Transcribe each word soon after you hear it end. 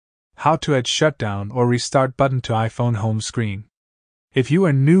How to add shutdown or restart button to iPhone home screen. If you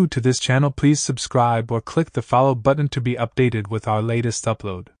are new to this channel, please subscribe or click the follow button to be updated with our latest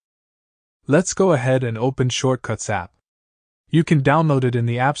upload. Let's go ahead and open Shortcuts app. You can download it in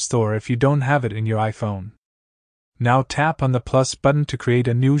the App Store if you don't have it in your iPhone. Now tap on the plus button to create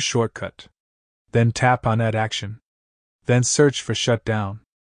a new shortcut. Then tap on Add Action. Then search for Shutdown.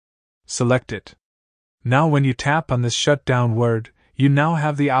 Select it. Now when you tap on this shutdown word, you now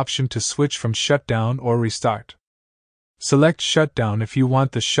have the option to switch from shutdown or restart. Select shutdown if you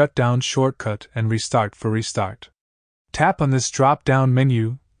want the shutdown shortcut and restart for restart. Tap on this drop-down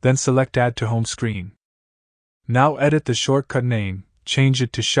menu, then select Add to Home Screen. Now edit the shortcut name, change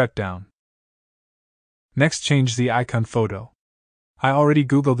it to Shutdown. Next, change the icon photo. I already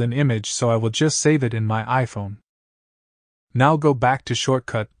Googled an image, so I will just save it in my iPhone. Now go back to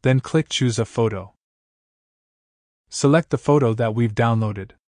Shortcut, then click Choose a photo. Select the photo that we've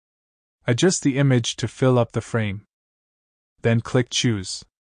downloaded. Adjust the image to fill up the frame. Then click Choose.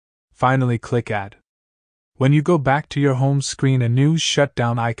 Finally click Add. When you go back to your home screen, a new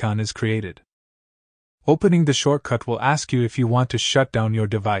shutdown icon is created. Opening the shortcut will ask you if you want to shut down your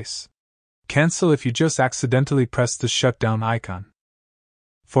device. Cancel if you just accidentally press the shutdown icon.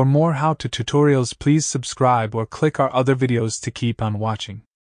 For more how-to tutorials, please subscribe or click our other videos to keep on watching.